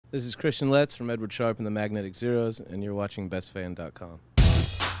This is Christian Letts from Edward Sharpe and the Magnetic Zeros, and you're watching bestfan.com.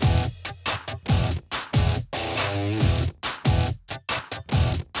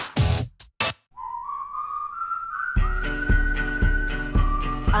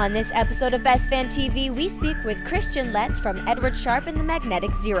 On this episode of Best Fan TV, we speak with Christian Letts from Edward Sharpe and the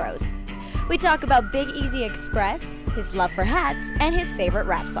Magnetic Zeros. We talk about Big Easy Express, his love for hats, and his favorite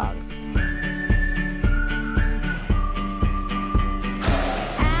rap songs.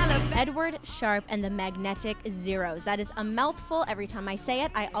 Edward Sharpe and the Magnetic Zeros. That is a mouthful. Every time I say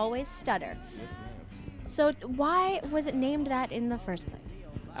it, I always stutter. So why was it named that in the first place?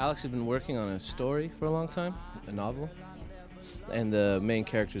 Alex had been working on a story for a long time, a novel, and the main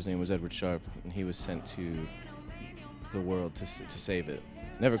character's name was Edward Sharpe, and he was sent to the world to save it.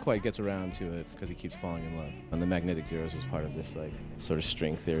 Never quite gets around to it because he keeps falling in love. And the Magnetic Zeros was part of this like sort of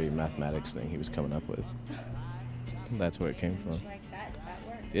string theory mathematics thing he was coming up with. That's where it came from. Like that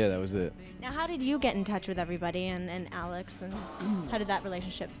works. Yeah, that was it. Now, how did you get in touch with everybody and Alex, and how did that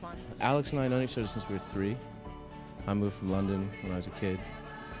relationship spawn? Alex and I have known each other since we were 3. I moved from London when I was a kid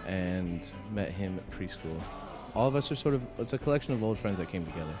and met him at preschool. All of us are sort of, it's a collection of old friends that came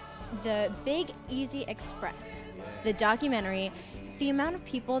together. The Big Easy Express, the documentary, the amount of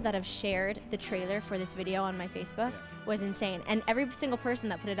people that have shared the trailer for this video on my Facebook was insane. And every single person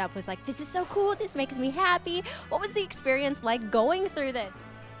that put it up was like, this is so cool, this makes me happy. What was the experience like going through this?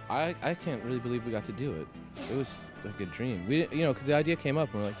 I can't really believe we got to do it. It was like a dream. We, because the idea came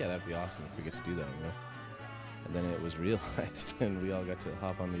up and we're like, yeah, that'd be awesome if we get to do that, And then it was realized and we all got to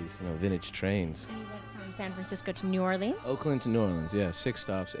hop on these, vintage trains. And you went from San Francisco to New Orleans? Oakland to New Orleans, yeah. 6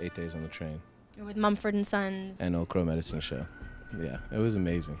 stops, 8 days on the train. With Mumford & Sons. And Old Crow Medicine Show. Yeah, it was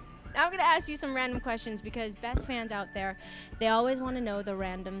amazing. Now I'm going to ask you some random questions because best fans out there, they always want to know the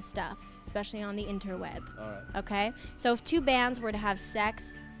random stuff, especially on the interweb. All right. Okay? So if 2 bands were to have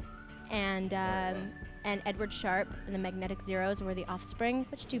sex and Edward Sharpe and the Magnetic Zeros were the offspring,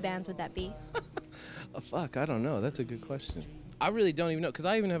 which 2 bands would that be? Fuck, I don't know. That's a good question. I really don't even know, because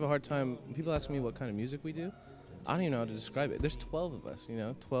I even have a hard time, when people ask me what kind of music we do, I don't even know how to describe it. There's 12 of us,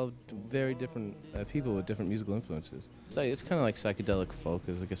 12 very different people with different musical influences. So it's kind of like psychedelic folk,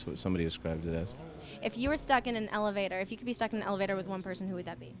 is I guess what somebody described it as. If you were stuck in an elevator, if you could be stuck in an elevator with one person, who would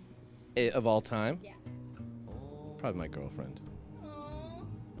that be? Of all time? Yeah. Probably my girlfriend.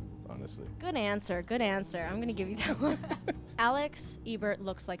 Honestly. Good answer, good answer. I'm going to give you that one. Alex Ebert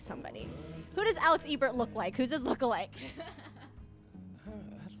looks like somebody. Who does Alex Ebert look like? Who's his look-alike? I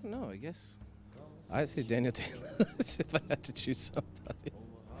don't know, I guess. I'd say Daniel Taylor if I had to choose somebody.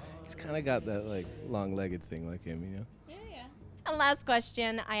 He's kind of got that like long-legged thing like him, Yeah. And last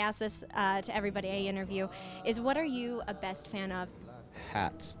question, I ask this to everybody I interview, is what are you a best fan of?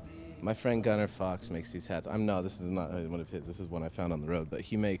 Hats. My friend Gunnar Fox makes these hats. This is not one of his, this is one I found on the road, but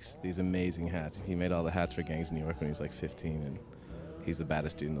he makes these amazing hats. He made all the hats for Gangs of New York when he was like 15, and he's the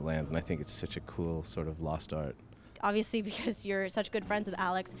baddest dude in the land, and I think it's such a cool sort of lost art. Obviously, because you're such good friends with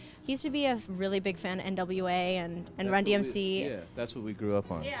Alex, he used to be a really big fan of NWA and Run DMC. Yeah, that's what we grew up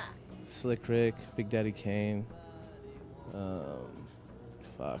on. Yeah. Slick Rick, Big Daddy Kane, who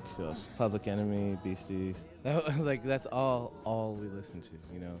else? Public Enemy, Beasties. That's all we listen to,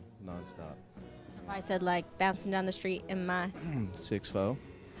 nonstop. If I said like bouncing down the street in my 6'4".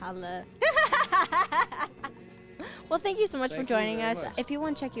 Holla. Well, thank you so much for joining us. Much. If you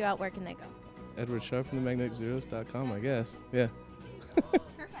want to check you out, where can they go? Edward Sharpe from the MagneticZeros.com, I guess. Yeah. Perfect.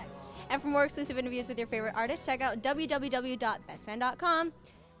 And for more exclusive interviews with your favorite artists, check out www.bestfan.com.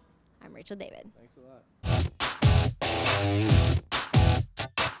 I'm Rachel David. Thanks a lot.